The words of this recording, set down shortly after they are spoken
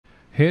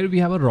Here we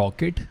have a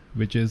rocket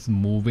which is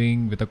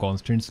moving with a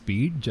constant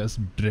speed, just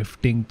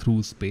drifting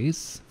through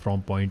space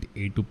from point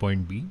A to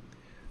point B.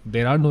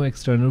 There are no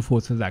external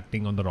forces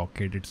acting on the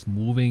rocket. It's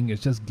moving,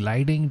 it's just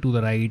gliding to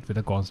the right with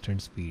a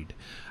constant speed.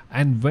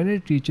 And when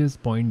it reaches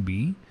point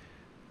B,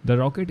 the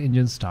rocket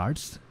engine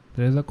starts.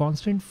 There is a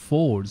constant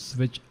force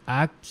which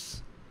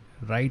acts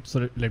right.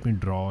 So let me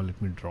draw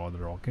the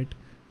rocket.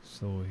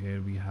 So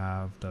here we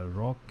have the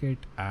rocket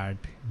at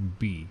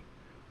B.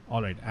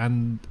 All right,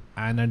 and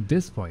at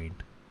this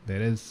point there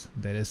is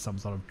some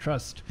sort of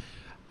thrust,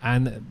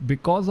 and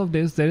because of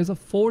this there is a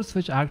force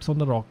which acts on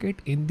the rocket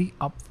in the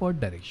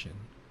upward direction,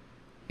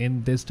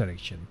 in this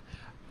direction,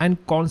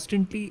 and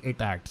constantly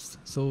it acts.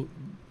 So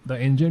the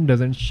engine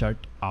doesn't shut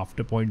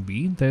after point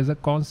B. There is a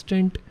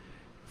constant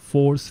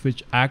force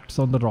which acts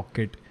on the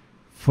rocket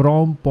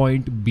from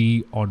point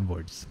B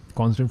onwards,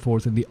 constant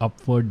force in the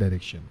upward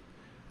direction,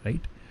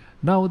 right?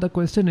 Now the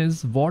question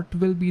is, what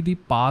will be the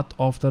path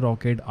of the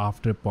rocket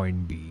after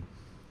point B?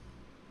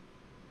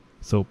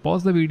 So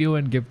pause the video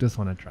and give this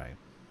one a try.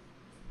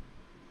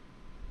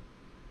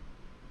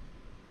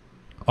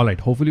 Alright,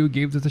 hopefully you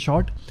gave this a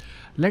shot.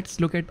 Let's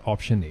look at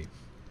option A.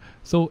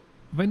 So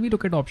when we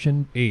look at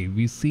option A,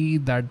 we see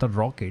that the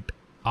rocket,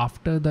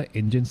 after the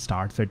engine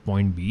starts at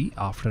point B,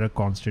 after a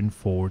constant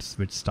force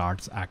which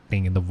starts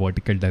acting in the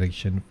vertical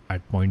direction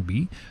at point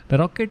B, the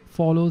rocket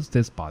follows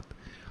this path.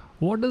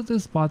 What does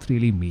this path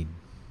really mean?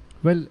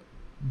 Well,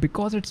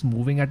 because it's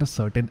moving at a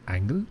certain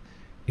angle,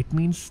 it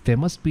means there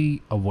must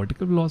be a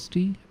vertical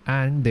velocity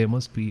and there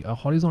must be a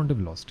horizontal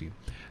velocity.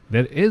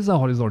 There is a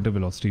horizontal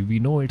velocity. We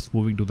know it's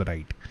moving to the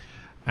right.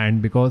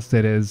 And because the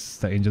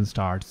engine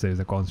starts, there is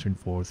a constant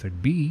force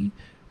at B,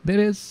 there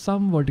is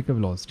some vertical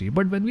velocity.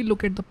 But when we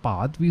look at the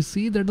path, we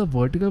see that the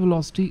vertical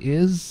velocity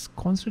is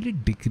constantly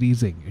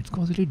decreasing. It's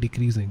constantly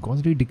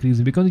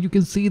decreasing because you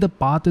can see the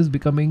path is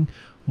becoming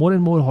more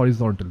and more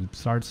horizontal. It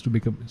starts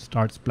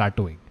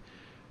plateauing.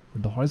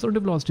 But the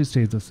horizontal velocity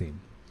stays the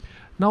same.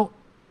 Now,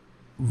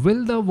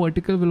 will the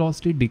vertical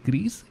velocity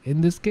decrease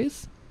in this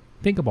case?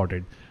 Think about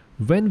it.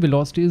 When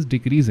velocity is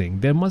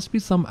decreasing, there must be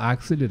some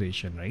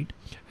acceleration, right?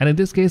 And in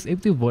this case,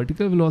 if the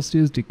vertical velocity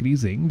is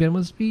decreasing, there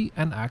must be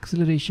an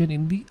acceleration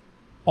in the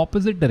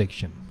opposite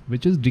direction,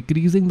 which is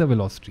decreasing the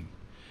velocity.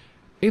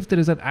 If there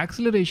is an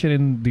acceleration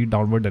in the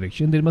downward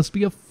direction, there must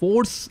be a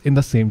force in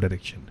the same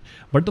direction.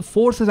 But the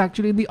force is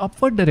actually in the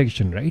upward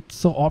direction, right?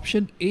 So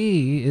option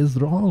A is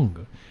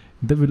wrong.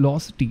 The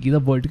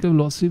vertical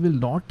velocity will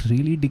not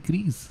really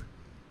decrease.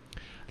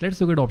 Let's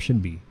look at option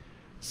B.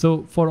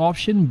 So for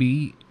option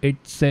B, it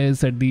says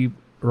that the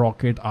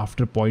rocket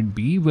after point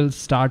B will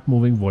start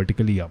moving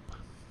vertically up.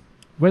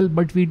 Well,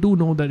 but we do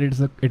know that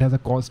it has a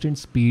constant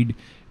speed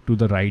to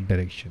the right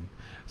direction.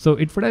 So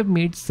it would have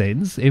made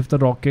sense if the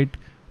rocket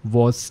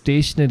was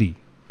stationary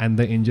and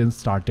the engine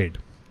started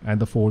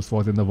and the force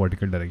was in the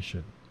vertical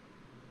direction.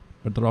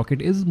 But the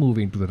rocket is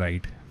moving to the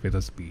right with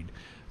a speed.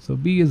 So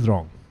B is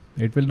wrong.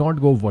 It will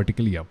not go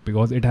vertically up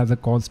because it has a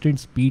constant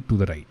speed to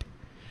the right.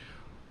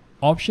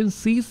 Option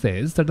C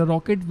says that the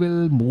rocket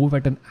will move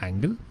at an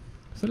angle.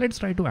 So let's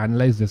try to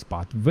analyze this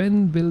path.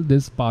 When will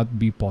this path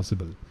be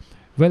possible?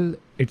 Well,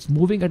 it's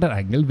moving at an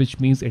angle,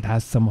 which means it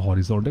has some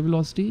horizontal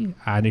velocity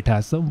and it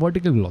has some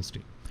vertical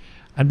velocity.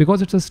 And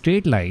because it's a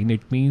straight line,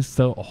 it means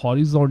the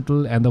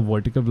horizontal and the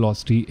vertical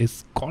velocity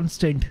is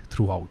constant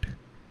throughout.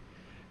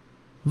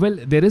 Well,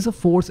 there is a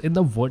force in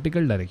the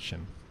vertical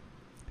direction.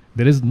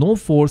 There is no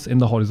force in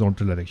the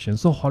horizontal direction.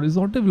 So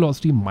horizontal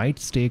velocity might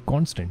stay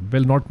constant.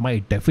 Well, not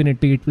might,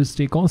 definitely it will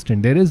stay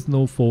constant. There is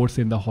no force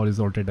in the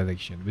horizontal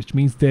direction, which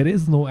means there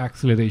is no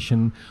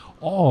acceleration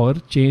or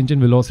change in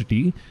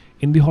velocity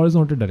in the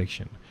horizontal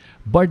direction.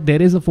 But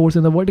there is a force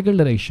in the vertical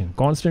direction,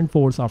 constant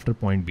force after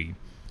point B,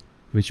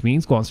 which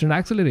means constant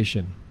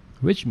acceleration,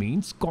 which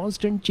means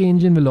constant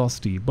change in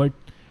velocity. But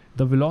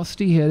the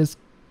velocity here is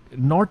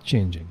not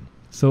changing.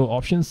 So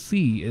option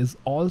C is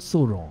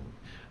also wrong.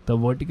 The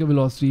vertical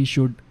velocity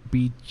should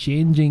be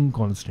changing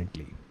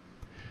constantly.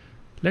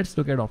 Let's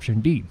look at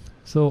option D.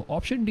 So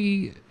option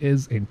D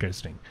is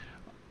interesting.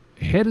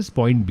 Here is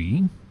point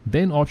B.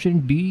 Then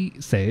option D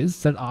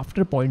says that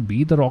after point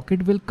B, the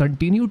rocket will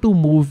continue to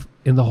move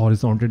in the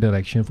horizontal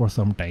direction for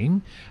some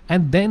time,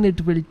 and then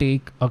it will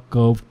take a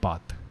curved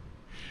path.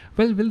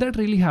 Well, will that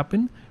really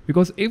happen?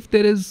 Because if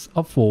there is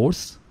a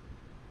force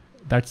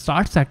that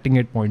starts acting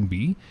at point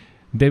B,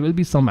 there will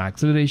be some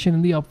acceleration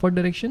in the upward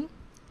direction,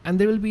 and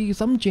there will be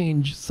some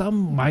change,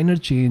 some minor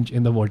change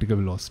in the vertical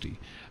velocity.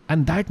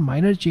 And that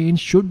minor change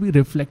should be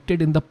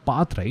reflected in the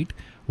path, right?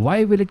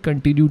 Why will it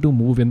continue to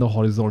move in the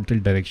horizontal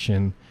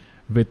direction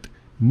with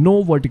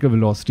no vertical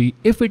velocity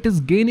if it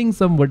is gaining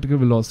some vertical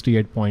velocity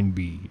at point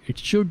B? It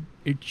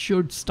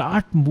should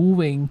start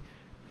moving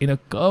in a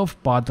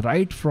curved path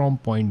right from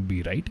point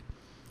B, right?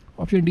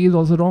 Option D is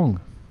also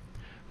wrong.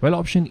 Well,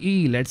 option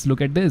E, let's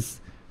look at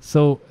this.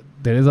 So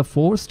there is a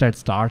force that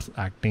starts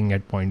acting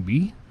at point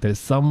B. There is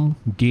some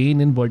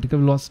gain in vertical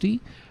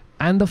velocity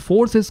and the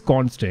force is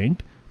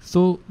constant.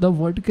 So the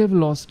vertical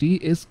velocity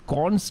is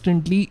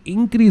constantly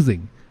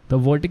increasing. The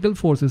vertical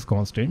force is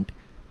constant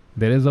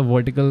There is a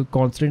vertical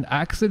constant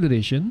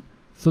acceleration,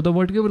 so the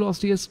vertical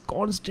velocity is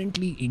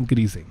constantly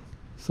increasing.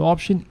 So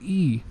option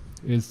E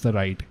is the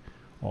right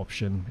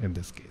option in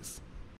this case.